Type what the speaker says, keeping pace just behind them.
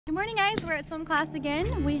Good morning, guys. We're at swim class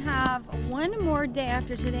again. We have one more day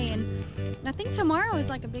after today, and I think tomorrow is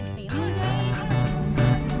like a big family day.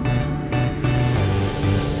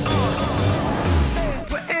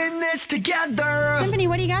 We're in this together. Symphony,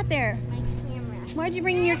 what do you got there? My camera. Why'd you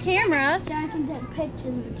bring your camera? So I can take pictures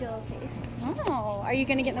of Josie. Oh, are you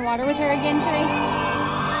gonna get in the water with her again today?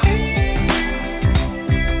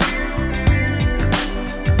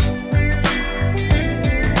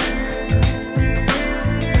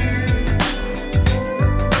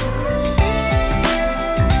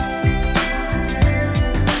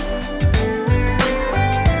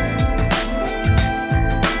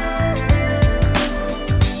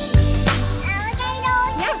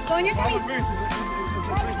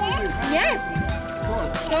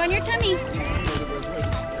 Yes. Go on your tummy.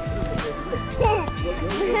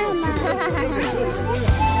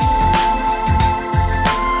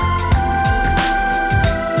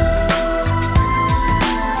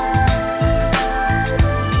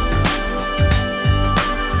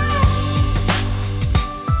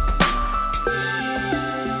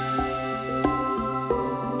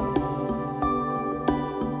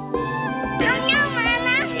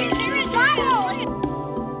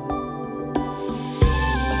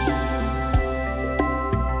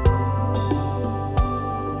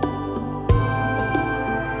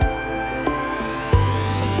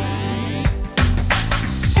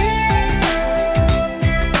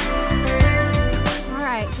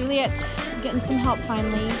 Juliet's getting some help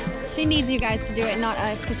finally. She needs you guys to do it, not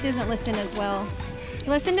us, because she doesn't listen as well.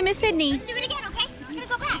 Listen to Miss Sydney. Let's do it again, okay? I'm gonna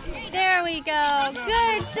go back. There we go.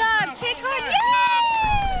 Good job. Kick hard.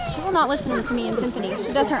 Yay! She will not listen to me and Symphony.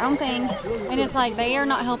 She does her own thing, and it's like they are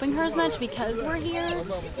not helping her as much because we're here,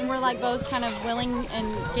 and we're like both kind of willing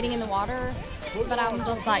and getting in the water. But I'm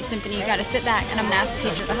just like, Symphony, you got to sit back, and I'm gonna ask the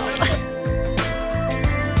teacher to help.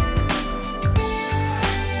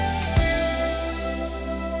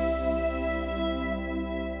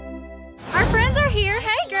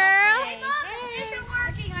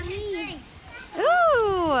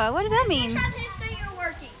 What does that mean? Fish on his thing are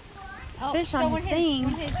working. Oh, fish on his thing.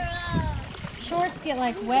 When his shorts get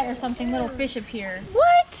like wet or something, little fish appear.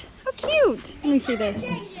 What? How cute. Let me see this.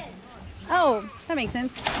 Oh, that makes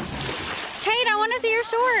sense. Kate, I want to see your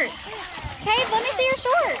shorts. Kate, let me see your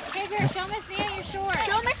shorts. Okay, here, show Miss Nia your shorts.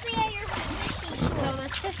 Show Miss Nia your fishies. So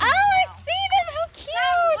there's fish. Oh, I see them. How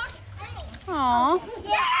cute. Aw.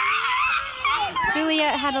 Yeah.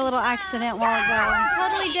 Juliet had a little accident a while ago.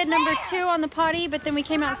 Totally did number 2 on the potty, but then we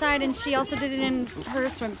came outside and she also did it in her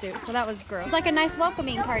swimsuit, so that was gross. It's like a nice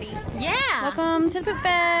welcoming party. Yeah. Welcome to the Poop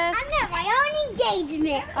Fest. I'm at my own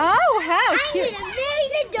engagement. Oh, how cute. I'm gonna marry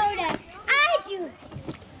the donut. I do.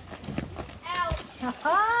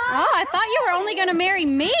 Oh, I thought you were only gonna marry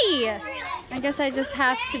me. I guess I just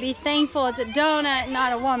have to be thankful it's a donut,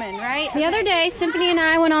 not a woman, right? The other day, Symphony and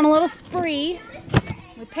I went on a little spree.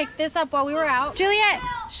 We picked this up while we were out. Juliet,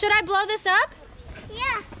 should I blow this up?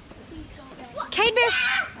 Yeah. Kate Bear,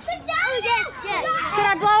 Yes. should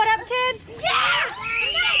I blow it up, kids? Yeah.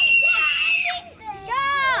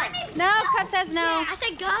 No, Cup says no. I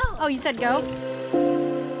said go. Oh, you said go?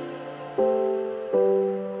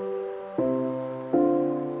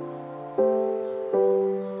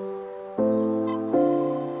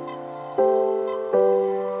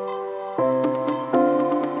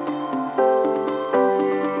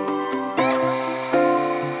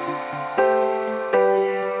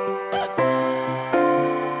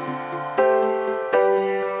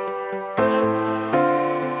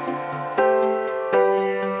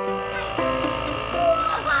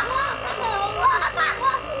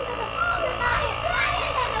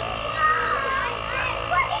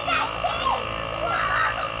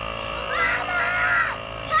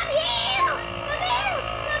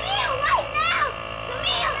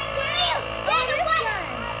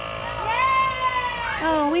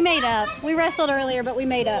 Oh, we made up. We wrestled earlier, but we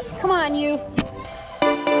made up. Come on, you.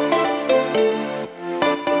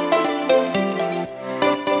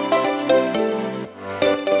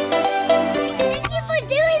 Thank you for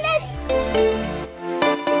doing this.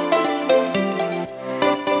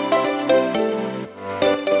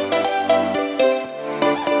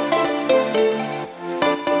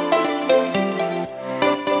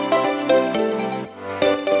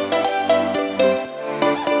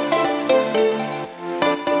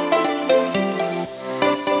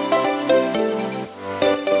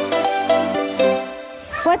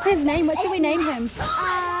 What's his name? What should we name him?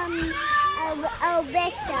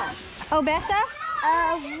 Obessa. Obessa?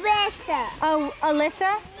 Alyssa. Oh,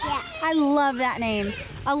 Alyssa? Yeah. I love that name.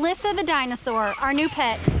 Alyssa the dinosaur, our new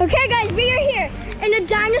pet. Okay guys, we are here and a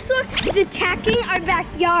dinosaur is attacking our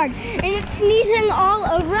backyard and it's sneezing all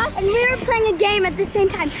over us and we are playing a game at the same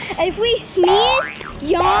time. And if we sneeze,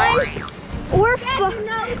 yawn, or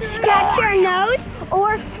scratch our nose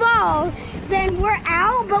or fall, then we're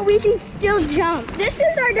out, but we can still jump. This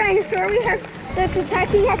is our dinosaur that's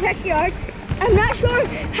attacking our backyard. I'm not sure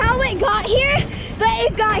how it got here, but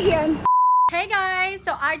it got here. Hey guys,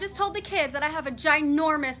 so I just told the kids that I have a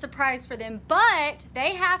ginormous surprise for them, but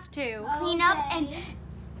they have to Clean up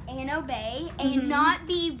and obey and not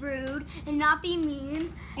be rude and not be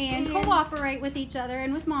mean. and cooperate with each other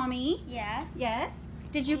and with mommy. Yeah. Yes.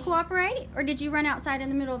 Did you cooperate or did you run outside in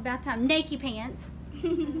the middle of bath time naked pants?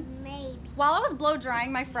 Maybe. While I was blow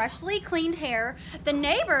drying my freshly cleaned hair, the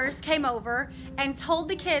neighbors came over and told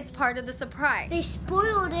the kids part of the surprise. They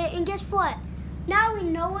spoiled it and guess what? Now we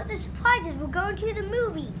know what the surprise is. We're going to the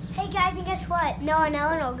movies. Hey guys, and guess what? No, and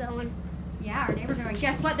Ellen are going. Yeah, our neighbors are going.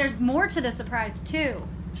 Guess what? There's more to the surprise too.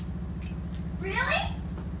 Really?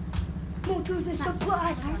 More to the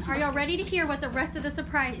surprise. Are y'all ready to hear what the rest of the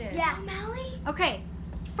surprise is? Yeah. Melly? Okay,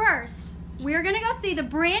 first, we're gonna go see the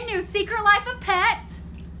brand new Secret Life of Pets.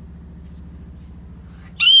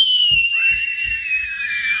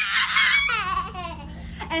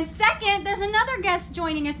 And second, there's another guest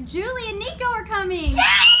joining us. Julie and Nico are coming.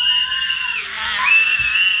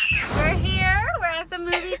 We're here. We're at the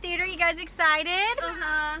movie theater. You guys excited?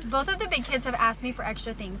 Both of the big kids have asked me for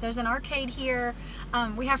extra things. There's an arcade here.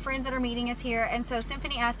 We have friends that are meeting us here. And so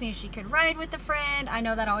Symphony asked me if she could ride with a friend. I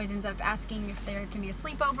know that always ends up asking if there can be a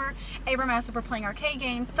sleepover. Abram asked if we're playing arcade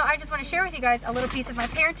games. So I just want to share with you guys a little piece of my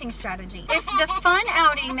parenting strategy. If the fun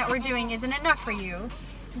outing that we're doing isn't enough for you,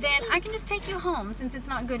 then I can just take you home since it's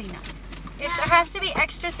not good enough. If there has to be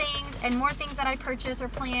extra things and more things that I purchase or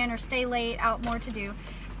plan or stay late, out more to do,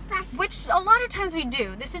 which a lot of times we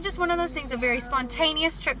do. This is just one of those things, a very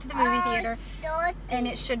spontaneous trip to the movie theater. And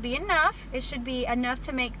it should be enough. It should be enough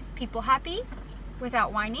to make people happy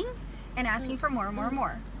without whining and asking for more and more and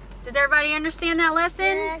more. Does everybody understand that lesson?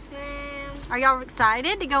 Yes, ma'am. Are y'all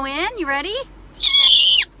excited to go in? You ready?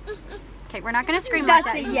 Okay, we're not going to scream like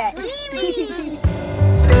that. Yes.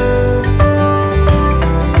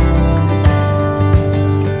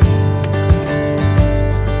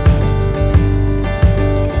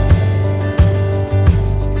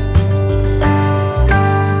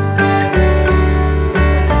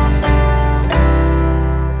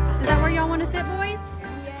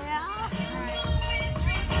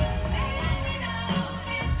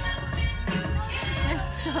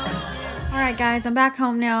 Alright guys, I'm back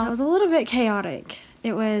home now. It was a little bit chaotic.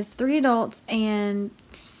 It was 3 adults and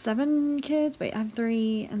 7 kids. Wait, I have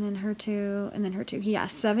 3 and then her 2 and then her 2. Yeah,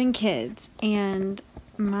 7 kids. And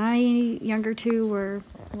my younger 2 were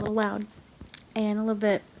a little loud and a little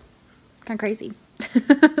bit kind of crazy.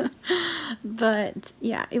 But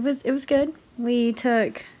yeah, it was good. We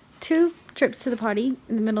took 2 trips to the potty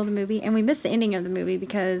in the middle of the movie and we missed the ending of the movie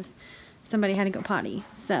because somebody had to go potty.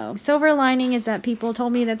 So silver lining is that people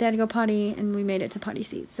told me that they had to go potty and we made it to potty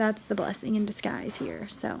seats. That's the blessing in disguise here.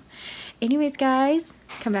 So anyways guys,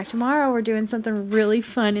 come back tomorrow. We're doing something really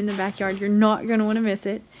fun in the backyard. You're not going to want to miss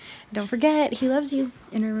it. Don't forget, he loves you.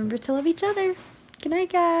 And remember to love each other. Good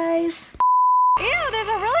night guys. Ew, there's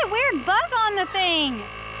a really weird bug on the thing.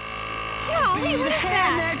 Golly, what is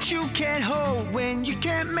that? You can't hold when you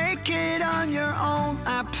can't make it on your own.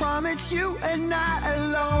 I promise you are not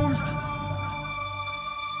alone.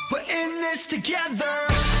 We're in this together.